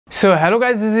So hello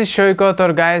guys, this is Shoykot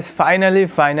और guys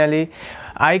finally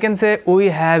I can say we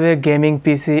have a gaming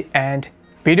PC and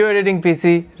video editing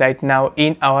PC right now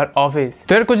in our office.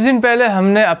 तो यार कुछ दिन पहले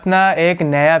हमने अपना एक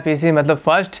नया पीसी मतलब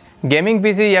फर्स्ट गेमिंग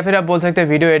पीसी या फिर आप बोल सकते हैं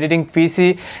वीडियो एडिटिंग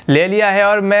पीसी ले लिया है।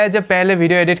 और मैं जब पहले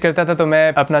वीडियो एडिट करता था तो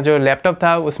मैं अपना जो लैपटॉप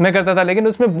था उसमें करता था, लेकिन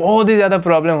उसमें बहुत ही ज़्यादा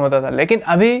प्रॉब्लम होता था। लेकिन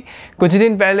अभी कुछ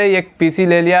दिन पहले एक पीसी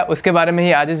ले लिया, उसके बारे में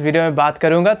ही आज इस वीडियो में बात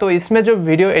करूंगा। तो इसमें जो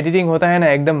वीडियो एडिटिंग होता है ना,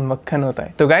 एकदम मक्खन होता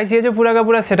है। तो गाइस ये जो पूरा का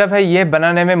पूरा सेटअप है ये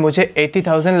बनाने में मुझे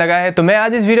 80,000 लगा है। तो मैं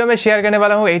आज इस वीडियो में शेयर करने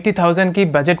वाला हूँ 80,000 की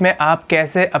बजट में आप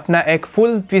कैसे अपना एक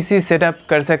फुल पीसी सेटअप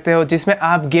कर सकते हो, जिसमें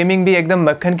आप गेमिंग भी एकदम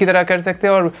मक्खन की तरह कर सकते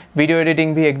हो और वीडियो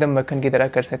एडिटिंग भी एकदम मक्खन की तरह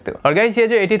कर सकते हो। और गाइस ये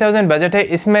जो 80,000 बजट है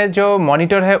इसमें जो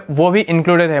मॉनिटर है वो भी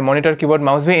इंक्लूडेड है, मॉनिटर कीबोर्ड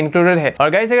माउस भी इंक्लूडेड है। और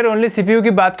गाइस अगर ओनली सीपीयू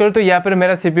की बात करूं तो यहाँ पर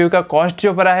मेरा सीपीयू का कॉस्ट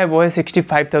जो पड़ा है वो है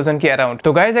 65,000 के अराउंड।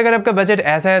 तो गाइस अगर आपका बजट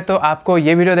ऐसा है तो आपको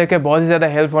ये वीडियो देखकर बहुत ही ज्यादा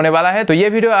हेल्प होने वाला है। तो ये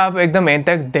वीडियो आप एकदम एंड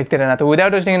तक देखते रहना। तो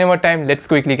without wasting any more time let's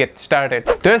quickly get started.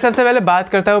 तो यार सबसे पहले बात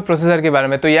करता हूँ प्रोसेसर के बारे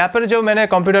में। तो यहाँ पर जो मैंने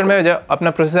कंप्यूटर में जो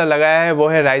अपना प्रोसेसर लगाया है वो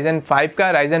है Ryzen 5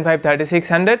 का Ryzen 5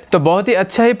 3600। तो बहुत ही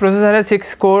अच्छा ही प्रोसेसर है,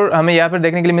 6 कोर हमें यहाँ पर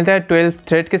देखने के लिए मिलता है 12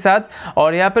 थ्रेड के साथ।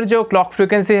 और यहाँ पर जो क्लॉक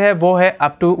फ्रीक्वेंसी है वो है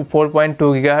अप टू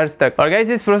 4.2 गीगाहर्ट्ज तक। और गाइस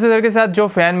इस प्रोसेसर के साथ जो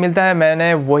फैन मिलता है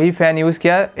मैंने वही फैन यूज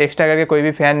किया, एक्स्ट्रा करके कोई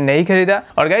भी फैन नहीं खरीदा।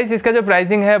 और गाइस इसका जो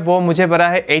प्राइसिंग है वो मुझे पड़ा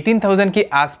है 18,000 की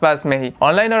आसपास में ही।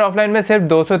 ऑनलाइन और ऑफलाइन में सिर्फ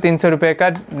 200-300 रुपए का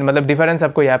मतलब डिफरेंस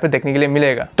आपको यहाँ पर देखने के लिए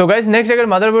मिलेगा। तो गाइस नेक्स्ट अगर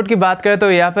मदरबोर्ड की बात करें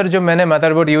तो यहाँ पर जो मैंने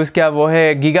मदरबोर्ड यूज किया वो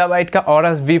है गीगाबाइट का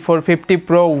Aorus V450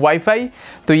 Pro वाईफाई।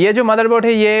 तो ये जो मदरबोर्ड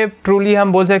है ये ट्रूली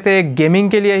हम बोल सकते हैं गेमिंग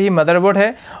के लिए ही मदरबोर्ड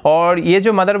है। और ये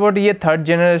जो मदरबोर्ड ये 3rd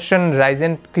जनरेशन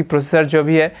Ryzen की प्रोसेसर जो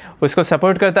भी है उसको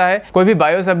सपोर्ट करता है। कोई भी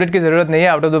बायोस अपडेट की जरूरत नहीं है,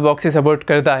 out of the box he support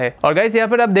करता है। और गाइस यहाँ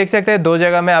पर आप देख सकते हैं 2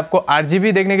 जगह में आपको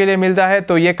RGB देखने के लिए मिलता है।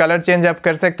 तो ये कलर चेंज आप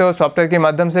कर सकते हो, सॉफ्टवेयर के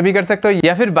माध्यम से भी कर सकते हो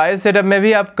या फिर बायोस सेटअप में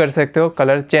भी आप कर सकते हो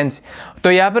कलर चेंज।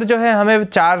 तो यहाँ पर जो है हमें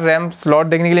 4 रैम स्लॉट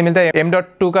देखने के लिए मिलता है,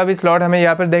 M.2 का भी स्लॉट हमें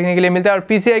यहाँ पर देखने के लिए मिलता है और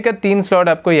PCI का 3 स्लॉट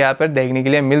आपको यहाँ पर देखने के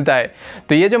लिए मिलता है।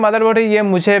 तो ये जो मदरबोर्ड है ये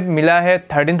मुझे मिला है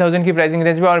 13,000 की प्राइसिंग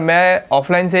रेंज में और मैं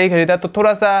ऑफलाइन से ही खरीदा। तो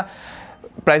थोड़ा सा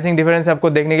प्राइसिंग डिफरेंस आपको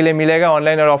देखने के लिए मिलेगा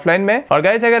ऑनलाइन और ऑफलाइन में। और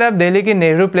गाइस अगर आप दिल्ली की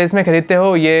नेहरू प्लेस में खरीदते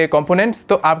हो ये कंपोनेंट्स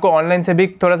तो आपको ऑनलाइन से भी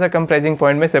थोड़ा सा कम प्राइसिंग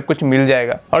पॉइंट में सब कुछ मिल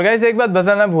जाएगा। और गाइस एक बात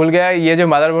बताना भूल गया, ये जो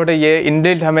मदरबोर्ड है ये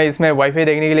इनबिल्ट हमें इसमें वाईफाई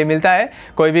देखने के लिए मिलता है,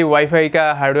 कोई भी वाईफाई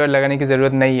का हार्डवेयर लगाने की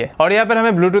जरूरत नहीं है। और यहाँ पर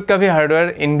हमें ब्लूटूथ का भी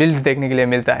हार्डवेयर इनबिल्ट देखने के लिए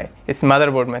मिलता है इस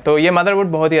मदरबोर्ड में। तो ये मदरबोर्ड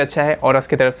बहुत ही अच्छा है Aorus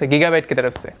की तरफ से, गीगाबाइट की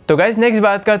तरफ से। तो गाइस नेक्स्ट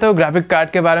बात करता हूँ ग्राफिक कार्ड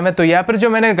के बारे में। तो यहाँ पर जो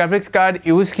मैंने ग्राफिक्स कार्ड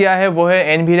यूज किया है वो है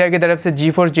एनवीडिया की तरफ से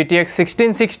GeForce GTX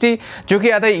 1660 जो कि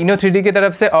आता है Inno 3D की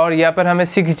तरफ से। और यहाँ पर हमें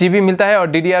 6GB मिलता है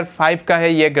और DDR5 का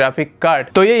है ये ग्राफिक कार्ड।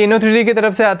 तो ये Inno 3D की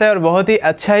तरफ से आता है और बहुत ही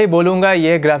अच्छा ही बोलूँगा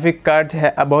ये ग्राफिक कार्ड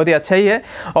है, बहुत ही अच्छा ही है।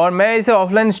 और मैं इसे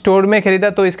ऑफलाइन स्टोर में खरीदा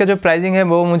तो इसका जो प्राइसिंग है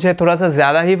वो मुझे थोड़ा सा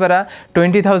ज़्यादा ही पड़ा,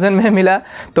 20,000 में मिला।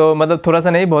 तो मतलब थोड़ा सा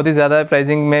नहीं, बहुत ही ज़्यादा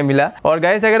प्राइसिंग में मिला। और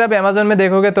गाइस अगर आप अमेजोन में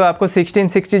देखोगे तो आपको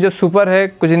 1660 जो सुपर है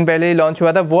कुछ दिन पहले ही लॉन्च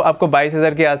हुआ था वो आपको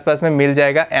 22,000 के आसपास में मिल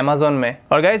जाएगा अमेजोन में।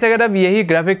 और गाइस अगर आप यही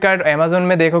ग्राफिक कार्ड अमेजोन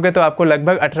में देखोगे तो आपको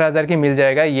लगभग 18,000 की मिल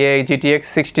जाएगा ये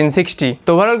GTX 1660।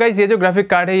 तो ओवरऑल गाइस ये जो ग्राफिक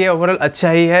कार्ड है ये ओवरऑल अच्छा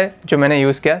ही है जो मैंने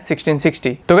यूज किया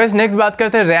 1660। तो गाइस नेक्स्ट बात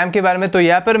करते हैं रैम के बारे में। तो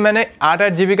यहाँ पर मैंने 8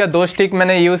 GB का 2 स्टिक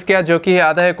मैंने यूज किया जो कि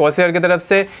आता है Corsair की तरफ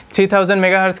से, 3000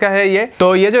 मेगाहर्ट्ज का है ये।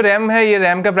 तो ये जो रैम है ये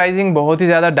रैम का प्राइसिंग बहुत ही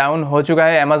ज्यादा डाउन हो चुका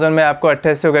है, अमेजोन में आपको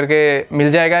 2800 करके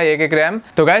मिल जाएगा एक रैम।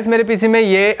 तो गाइस मेरे पीसी में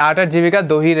ये 8 GB का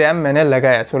 2 ही रैम मैंने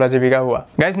लगाया, 16 GB का हुआ।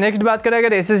 गाइस नेक्स्ट बात करें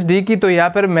अगर SSD की तो यहाँ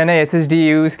पर मैंने SSD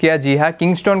यूज किया, जी हाँ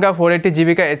किंगस्टोन का 480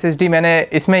 GB का SSD मैंने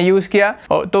इसमें यूज किया।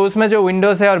 तो उसमें जो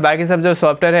विंडोज है और बाकी सब जो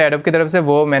सॉफ्टवेयर है एडोब की तरफ से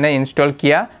वो मैंने इंस्टॉल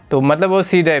किया। तो मतलब वो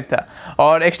C ड्राइव था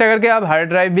और एक्स्ट्रा करके आप हार्ड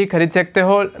ड्राइव भी खरीद सकते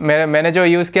हो। मैंने जो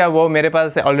यूज़ किया वो मेरे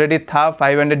पास ऑलरेडी था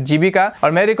 500 GB का।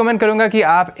 और मैं रिकमेंड करूंगा कि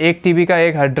आप 1 TB का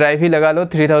एक हार्ड ड्राइव ही लगा लो,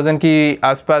 3000 की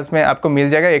आसपास में आपको मिल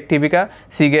जाएगा 1 TB का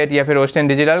सीगेट या फिर ओस्टेन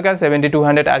डिजिटल का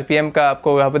 7200 RPM का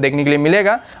आपको यहाँ पर देखने के लिए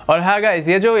मिलेगा। और हाँ गाइस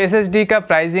ये जो SSD का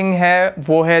प्राइसिंग है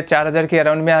वो है 4000 के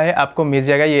अराउंड में है, आपको मिल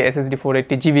जाएगा ये SSD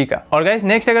 480 GB का। और गाइस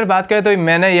नेक्स्ट अगर बात करें तो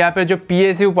मैंने यहाँ पर जो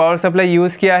PSU पावर सप्लाई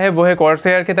यूज़ किया है वो है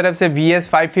Corsair की तरफ से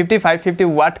VS550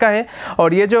 वाट का है।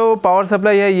 और ये जो पावर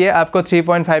सप्लाई है ये आपको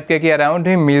 3.5K के अराउंड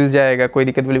ही मिल जाएगा, कोई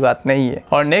दिक्कत वाली बात नहीं है।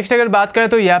 और नेक्स्ट अगर बात करें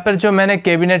तो यहाँ पर जो मैंने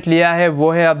कैबिनेट लिया है वो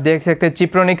है आप देख सकते हैं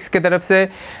चिप्रोनिक्स की तरफ से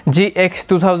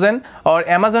GX2000 और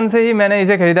अमेजोन से ही मैंने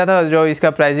इसे खरीदा था। जो इसका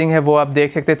प्राइसिंग है वो आप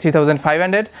देख सकते हैं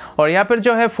 3500। और यहाँ पर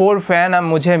जो है 4 फैन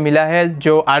मुझे मिला है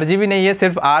जो RGB नहीं है,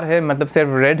 सिर्फ R है, मतलब सिर्फ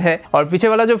रेड है। और पीछे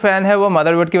वाला जो फैन है वो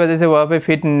मदरबोर्ड की वजह से वहाँ पे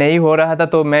फिट नहीं हो रहा था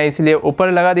तो मैं इसलिए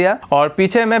ऊपर लगा दिया और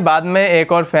पीछे मैं बाद में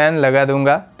एक और फैन लगा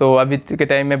दूंगा। तो अभी के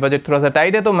टाइम में बजट थोड़ा सा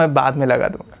टाइट है तो मैं बाद में लगा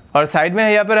दूंगा। और साइड में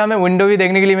यहाँ पर हमें विंडो भी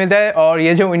देखने के लिए मिलता है, और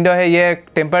ये जो विंडो है ये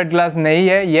टेम्पर्ड ग्लास नहीं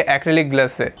है, ये एक्रेलिक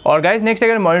ग्लास है। और गाइस नेक्स्ट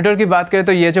अगर मॉनिटर की बात करें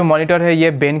तो ये जो मॉनिटर है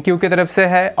ये बेनक्यू की तरफ से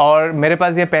है, और मेरे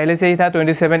पास ये पहले से ही था।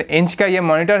 27 इंच का ये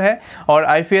मॉनिटर है, और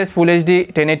IPS full HD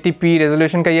 1080p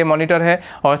resolution का ये मॉनिटर है,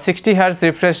 और 60 हर्ट्ज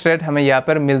रिफ्रेश रेट हमें यहाँ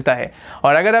पर मिलता है।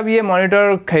 और अगर आप ये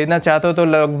मॉनिटर खरीदना चाहते हो तो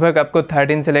लगभग आपको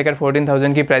 13 से लेकर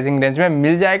 14,000 की प्राइसिंग रेंज में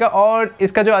मिल जाएगा। और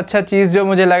इसका जो अच्छा चीज़ जो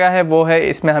मुझे लगा है वो है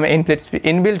इसमें हमें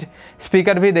इनबिल्ट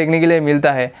स्पीकर भी देखने के लिए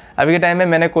मिलता है। अभी के टाइम में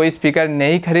मैंने कोई स्पीकर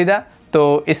नहीं खरीदा,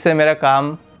 तो इससे मेरा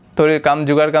काम थोड़ी कम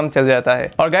जुगाड़ कम चल जाता है।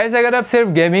 और गाइस अगर आप सिर्फ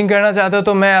गेमिंग करना चाहते हो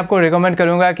तो मैं आपको रिकमेंड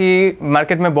करूंगा कि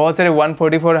मार्केट में बहुत सारे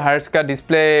 144 हर्ट्ज का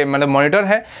डिस्प्ले मतलब मॉनिटर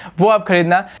है, वो आप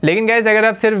खरीदना। लेकिन गाइस अगर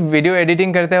आप सिर्फ वीडियो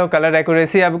एडिटिंग करते हो, कलर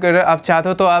एक्यूरेसी आप चाहते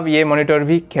हो तो आप ये मॉनिटर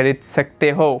भी खरीद सकते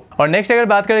हो। और नेक्स्ट अगर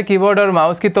बात करें कीबोर्ड और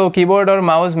माउस की, तो कीबोर्ड और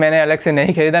माउस मैंने अलग से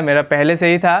नहीं खरीदा, मेरा पहले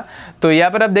से ही था। तो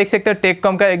यहाँ पर आप देख सकते हो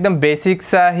टेककॉम का एकदम बेसिक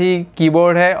सा ही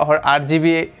कीबोर्ड है, और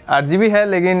RGB है,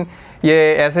 लेकिन ये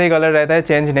ऐसा ही कलर रहता है,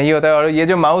 चेंज नहीं होता है। और ये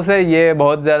जो माउस है ये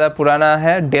बहुत ज़्यादा पुराना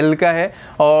है, डेल का है,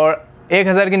 और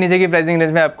 1000 के नीचे की प्राइसिंग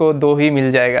रेंज में आपको 2 ही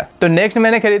मिल जाएगा। तो नेक्स्ट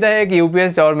मैंने खरीदा है एक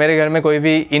UPS, और मेरे घर में कोई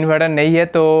भी इन्वर्टर नहीं है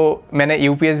तो मैंने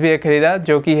UPS भी एक खरीदा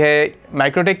जो कि है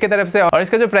माइक्रोटेक की तरफ से, और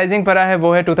इसका जो प्राइसिंग पड़ा है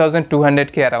वो है 2200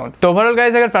 के अराउंड। तो ओवरऑल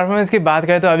गाइस अगर परफॉर्मेंस की बात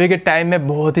करें तो अभी के टाइम में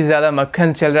बहुत ही ज़्यादा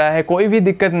मक्खन चल रहा है, कोई भी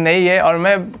दिक्कत नहीं है। और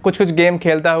मैं कुछ गेम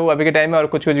खेलता हूँ अभी के टाइम में, और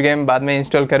कुछ गेम बाद में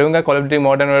इंस्टॉल करूँगा। Call of duty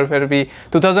modern warfare भी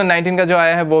 2019 का जो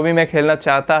आया है वो भी मैं खेलना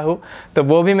चाहता हूँ, तो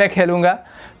वो भी मैं खेलूँगा।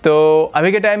 तो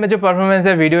अभी के टाइम में जो परफॉर्मेंस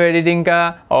है वीडियो एडिटिंग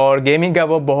का और गेमिंग का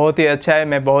वो बहुत ही अच्छा है,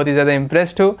 मैं बहुत ही ज़्यादा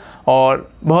इम्प्रेस्ड हूँ, और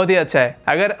बहुत ही अच्छा है।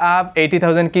 अगर आप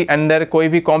 80,000 के अंदर कोई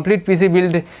भी कंप्लीट PC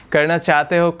बिल्ड करना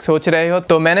चाहते हो, सोच रहे हो,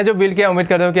 तो मैंने जो बिल्ड किया उम्मीद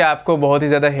करता हूँ कि आपको बहुत ही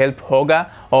ज़्यादा हेल्प होगा।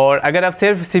 और अगर आप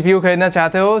सिर्फ CPU खरीदना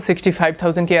चाहते हो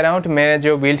 65,000 के अराउंड, मैंने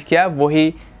जो बिल्ड किया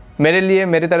वही मेरे लिए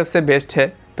मेरी तरफ से बेस्ट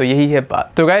है। तो यही है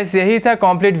बात। तो गाइस यही था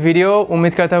कंप्लीट वीडियो।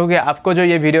 उम्मीद करता हूँ कि आपको जो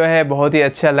ये वीडियो है बहुत ही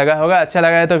अच्छा लगा होगा। अच्छा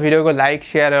लगा है तो वीडियो को लाइक,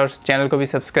 शेयर और चैनल को भी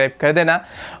सब्सक्राइब कर देना।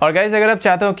 और गाइस अगर आप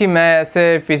चाहते हो कि मैं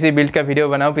ऐसे PC बिल्ड का वीडियो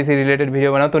बनाऊँ, PC रिलेटेड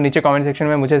वीडियो बनाऊँ, तो नीचे कमेंट सेक्शन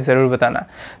में मुझे ज़रूर बताना।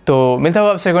 तो मिलता हूँ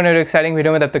आपसे एक एक्साइटिंग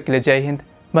वीडियो में, तब तक के लिए जय हिंद,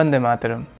 वंदे मातरम।